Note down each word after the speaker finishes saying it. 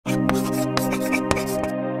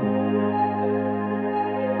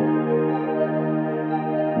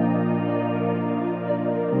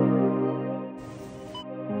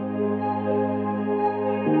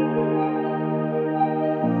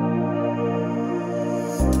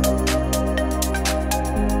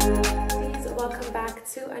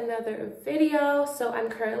To another video. So I'm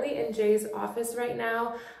currently in Jay's office right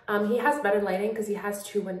now. He has better lighting because he has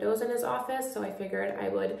 2 windows in his office, so I figured I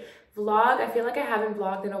would vlog. I feel like I haven't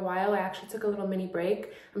vlogged in a while. I actually took a little mini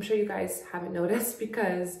break. I'm sure you guys haven't noticed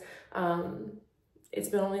because it's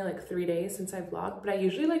been only like 3 days since I vlogged, but I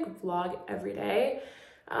usually like vlog every day.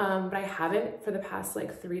 But I haven't for the past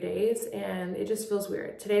like 3 days and it just feels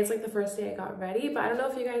weird. Today is like the first day I got ready, but I don't know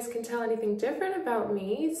if you guys can tell anything different about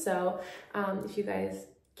me. So if you guys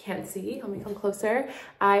can't see, let me come closer.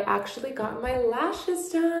 I actually got my lashes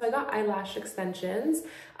done. I got eyelash extensions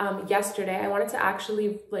yesterday. I wanted to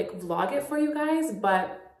actually like vlog it for you guys,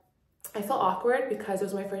 but I felt awkward because it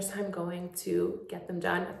was my first time going to get them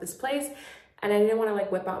done at this place. And I didn't want to like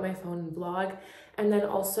whip out my phone and vlog. And then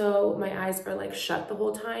also my eyes are like shut the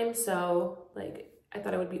whole time. So like I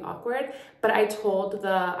thought it would be awkward, but I told the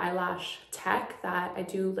eyelash tech that I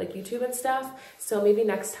do like YouTube and stuff. So maybe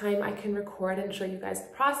next time I can record and show you guys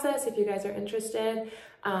the process if you guys are interested.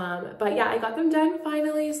 But yeah, I got them done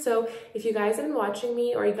finally. So if you guys have been watching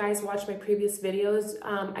me or you guys watched my previous videos,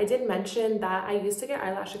 I did mention that I used to get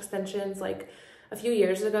eyelash extensions like a few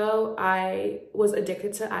years ago. I was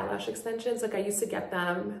addicted to eyelash extensions. Like I used to get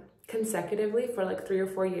them consecutively for like 3 or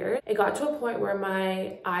 4 years. It got to a point where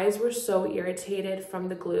my eyes were so irritated from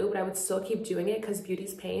the glue, but I would still keep doing it because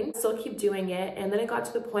beauty's pain. Still keep doing it. And then it got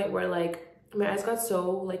to the point where like my eyes got so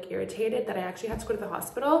like irritated that I actually had to go to the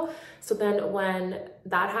hospital. So then when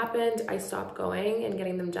that happened, I stopped going and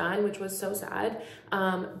getting them done, which was so sad.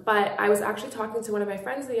 But I was actually talking to one of my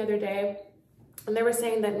friends the other day and they were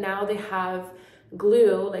saying that now they have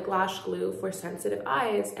glue, like lash glue for sensitive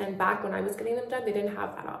eyes, and back when I was getting them done they didn't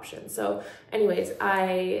have that option. So anyways,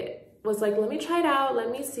 I was like, let me try it out,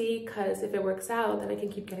 let me see, because if it works out then I can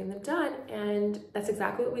keep getting them done. And that's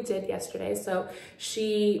exactly what we did yesterday. So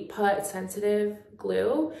she put sensitive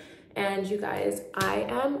glue, and you guys, I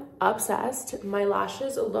am obsessed. My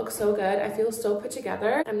lashes look so good. I feel so put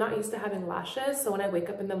together. I'm not used to having lashes, so when I wake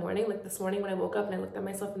up in the morning, like this morning when I woke up and I looked at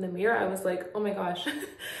myself in the mirror, I was like, oh my gosh,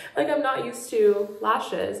 like I'm not used to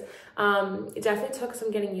lashes. It definitely took some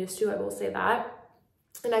getting used to, I will say that.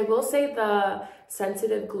 And I will say the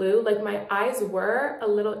sensitive glue, like my eyes were a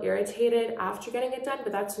little irritated after getting it done,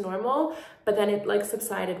 but that's normal. But then it like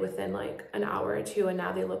subsided within like an hour or 2 and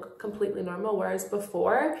now they look completely normal. Whereas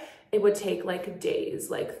before it would take like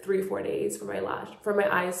days, like 3 or 4 days for my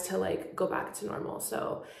eyes to like go back to normal.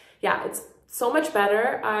 So yeah, it's so much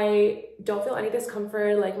better. I don't feel any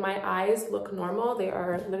discomfort. Like my eyes look normal. They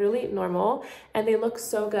are literally normal and they look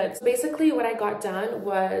so good. So basically what I got done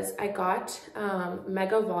was I got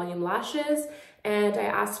mega volume lashes, and I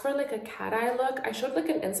asked for like a cat eye look. I showed like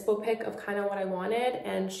an inspo pic of kind of what I wanted,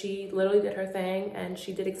 and she literally did her thing and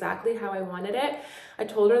she did exactly how I wanted it. I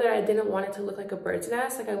told her that I didn't want it to look like a bird's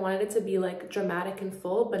nest. Like I wanted it to be like dramatic and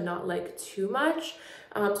full, but not like too much.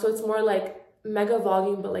 So it's more like mega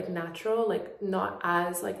volume but like natural, like not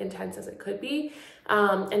as like intense as it could be.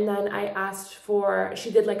 And then I asked for,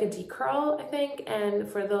 she did like a decurl I think, and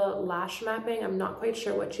for the lash mapping I'm not quite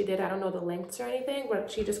sure what she did. I don't know the lengths or anything,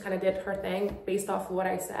 but she just kind of did her thing based off of what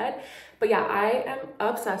I said. But yeah, I am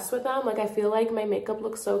obsessed with them. Like I feel like my makeup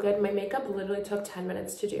looks so good. My makeup literally took 10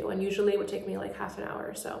 minutes to do and usually it would take me like half an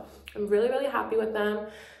hour. So I'm really happy with them.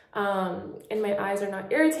 And my eyes are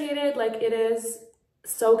not irritated. Like it is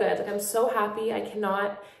so good. Like I'm so happy. I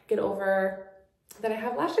cannot get over that I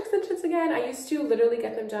have lash extensions again. I used to literally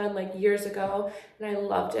get them done like years ago and I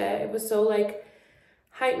loved it. It was so like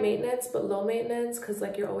high maintenance but low maintenance because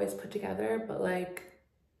like you're always put together, but like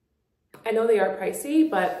I know they are pricey,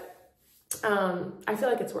 but I feel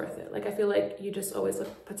like it's worth it. Like I feel like you just always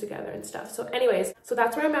look put together and stuff. So anyways, so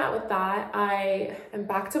that's where I'm at with that. I am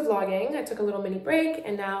back to vlogging. I took a little mini break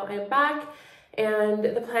and now I'm back. And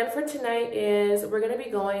the plan for tonight is we're going to be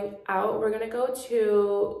going out. We're going to go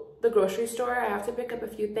to the grocery store. I have to pick up a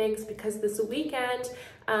few things because this weekend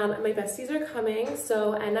my besties are coming.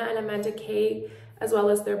 So Anna and Amanda Kate, as well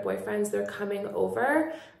as their boyfriends, they're coming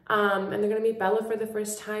over. And they're going to meet Bella for the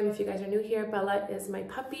first time. If you guys are new here, Bella is my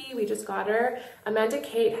puppy. We just got her. Amanda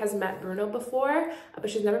Kate has met Bruno before, but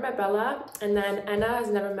she's never met Bella. And then Anna has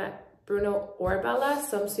never met Bruno or Bella,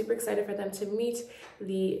 so I'm super excited for them to meet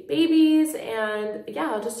the babies. And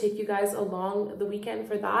yeah, I'll just take you guys along the weekend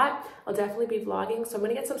for that. I'll definitely be vlogging, so I'm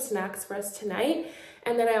gonna get some snacks for us tonight.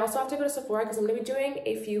 And then I also have to go to Sephora because I'm gonna be doing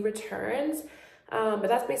a few returns. But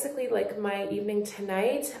that's basically like my evening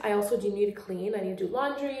tonight. I also do need to clean. I need to do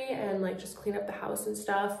laundry and like just clean up the house and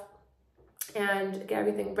stuff and get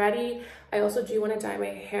everything ready. I also do want to dye my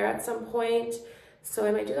hair at some point, so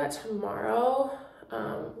I might do that tomorrow.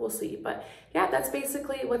 We'll see. But yeah, that's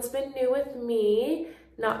basically what's been new with me.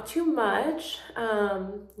 Not too much.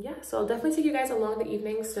 Yeah, so I'll definitely take you guys along the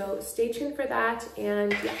evening, so stay tuned for that.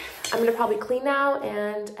 And yeah, I'm gonna probably clean now,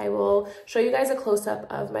 and I will show you guys a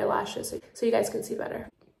close-up of my lashes so you guys can see better.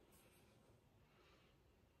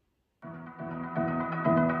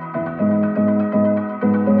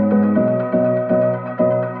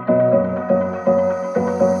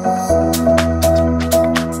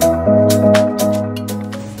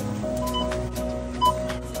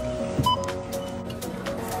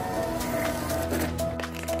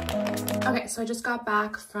 Okay, so I just got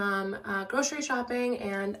back from grocery shopping,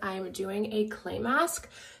 and I'm doing a clay mask.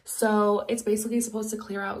 So it's basically supposed to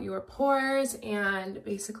clear out your pores and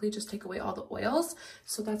basically just take away all the oils.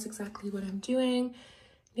 So that's exactly what I'm doing.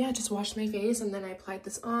 Yeah, just washed my face and then I applied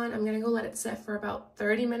this on. I'm gonna go let it sit for about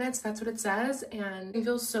 30 minutes. That's what it says. And it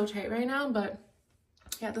feels so tight right now, but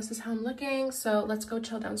yeah, this is how I'm looking. So let's go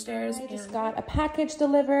chill downstairs. I just got a package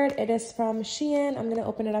delivered. It is from Shein. I'm gonna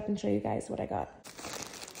open it up and show you guys what I got.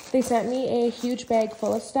 They sent me a huge bag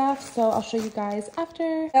full of stuff, so I'll show you guys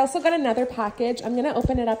after. I also got another package. I'm gonna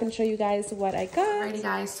open it up and show you guys what I got. Alrighty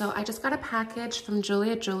guys, so I just got a package from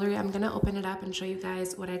Jeulia Jewelry. I'm gonna open it up and show you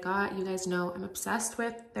guys what I got. You guys know I'm obsessed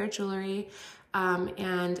with their jewelry.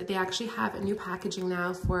 And they actually have a new packaging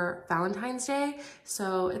now for Valentine's Day.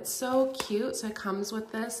 So it's so cute. So it comes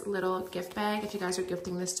with this little gift bag. If you guys are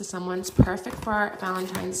gifting this to someone, it's perfect for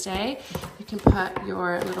Valentine's Day. You can put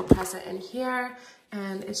your little present in here,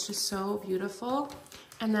 and it's just so beautiful.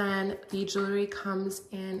 And then the jewelry comes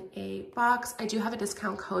in a box. I do have a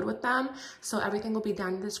discount code with them, so everything will be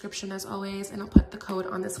down in the description as always, and I'll put the code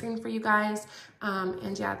on the screen for you guys.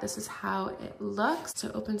 And yeah, this is how it looks. So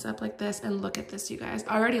it opens up like this, and look at this, you guys.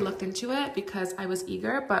 I already looked into it because I was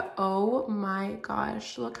eager, but oh my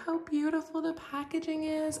gosh, look how beautiful the packaging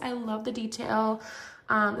is. I love the detail.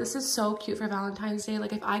 This is so cute for Valentine's Day.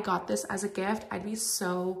 Like if I got this as a gift, I'd be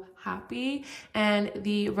so happy. And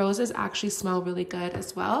the roses actually smell really good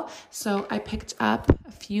as well. So I picked up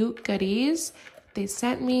a few goodies. They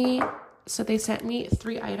sent me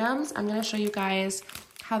 3 items. I'm gonna show you guys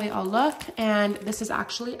how they all look. And this is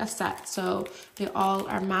actually a set, so they all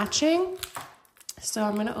are matching. So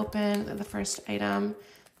I'm gonna open the first item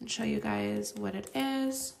and show you guys what it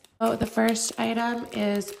is. So the first item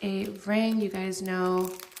is a ring. You guys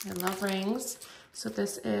know I love rings. So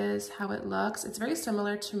this is how it looks. It's very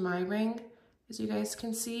similar to my ring, as you guys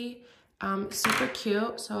can see. Super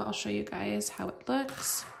cute. So I'll show you guys how it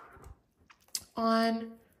looks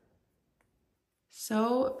on.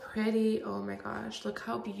 So pretty. Oh my gosh, look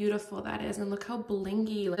how beautiful that is, and look how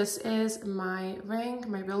blingy. This is my ring,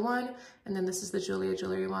 my real one, and then this is the Jeulia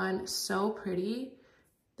Jewelry one. So pretty.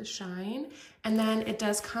 The shine. And then it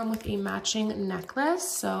does come with a matching necklace,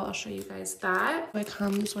 so I'll show you guys that. It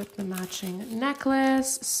comes with the matching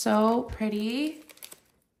necklace. So pretty.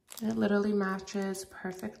 It literally matches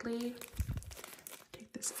perfectly.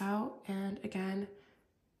 Take this out, and again,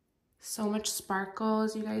 so much sparkle,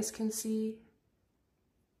 as you guys can see.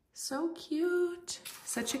 So cute.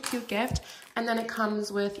 Such a cute gift. And then it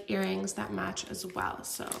comes with earrings that match as well.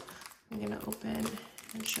 So I'm gonna open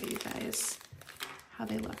and show you guys how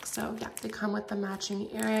they look. So yeah, they come with the matching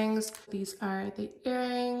earrings. These are the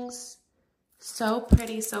earrings. So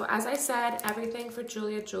pretty. So as I said, everything for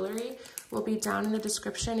Jeulia Jewelry will be down in the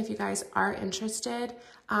description if you guys are interested.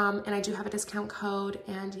 And I do have a discount code,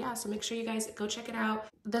 and yeah, so make sure you guys go check it out.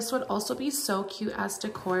 This would also be so cute as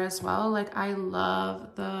decor as well. Like I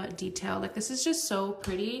love the detail. Like this is just so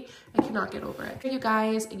pretty. I cannot get over it. You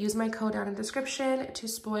guys use my code down in the description to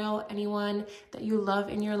spoil anyone that you love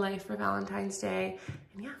in your life for Valentine's Day.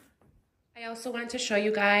 And yeah. I also wanted to show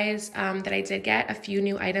you guys that I did get a few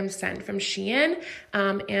new items sent from Shein.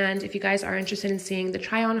 And if you guys are interested in seeing the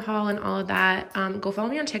try-on haul and all of that, go follow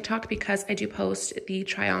me on TikTok because I do post the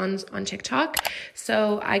try-ons on TikTok.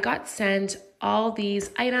 So I got sent all these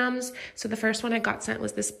items. So the first one I got sent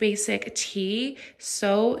was this basic tee.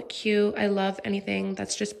 So cute. I love anything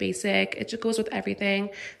that's just basic. It just goes with everything.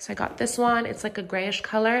 So I got this one. It's like a grayish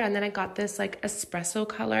color. And then I got this like espresso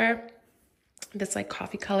color. This like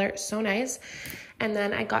coffee color, so nice. And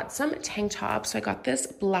then I got some tank tops. So I got this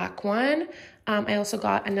black one. I also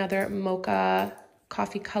got another mocha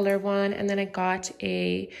coffee color one, and then I got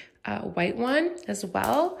a white one as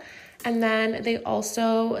well. And then they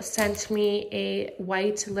also sent me a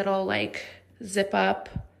white little like zip up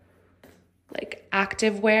like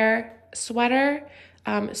activewear sweater.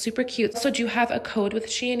 Super cute. So do have a code with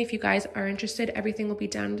Shein if you guys are interested. Everything will be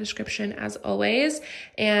down in the description as always.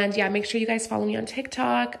 And yeah, make sure you guys follow me on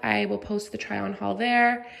TikTok. I will post the try on haul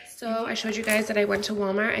there. So I showed you guys that I went to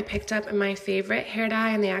Walmart. I picked up my favorite hair dye,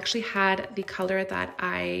 and they actually had the color that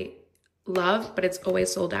I love, but it's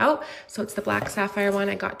always sold out. So it's the black sapphire one.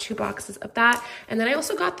 I got 2 boxes of that. And then I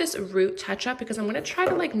also got this root touch up because I'm going to try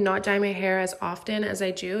to like not dye my hair as often as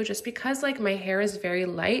I do, just because like my hair is very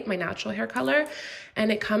light, my natural hair color,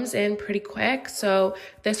 and it comes in pretty quick. So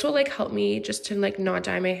this will like help me just to like not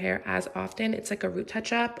dye my hair as often. It's like a root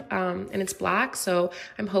touch up, and it's black. So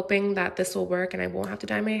I'm hoping that this will work and I won't have to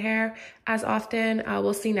dye my hair as often.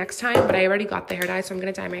 We'll see next time, but I already got the hair dye, so I'm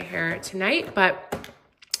going to dye my hair tonight. But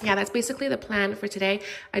yeah, that's basically the plan for today.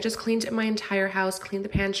 I just cleaned my entire house, cleaned the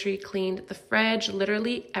pantry, cleaned the fridge.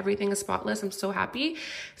 Literally everything is spotless. I'm so happy.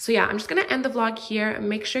 So yeah, I'm just going to end the vlog here.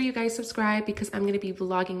 Make sure you guys subscribe because I'm going to be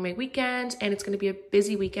vlogging my weekend and it's going to be a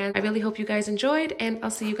busy weekend. I really hope you guys enjoyed, and I'll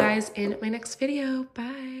see you guys in my next video.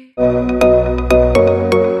 Bye.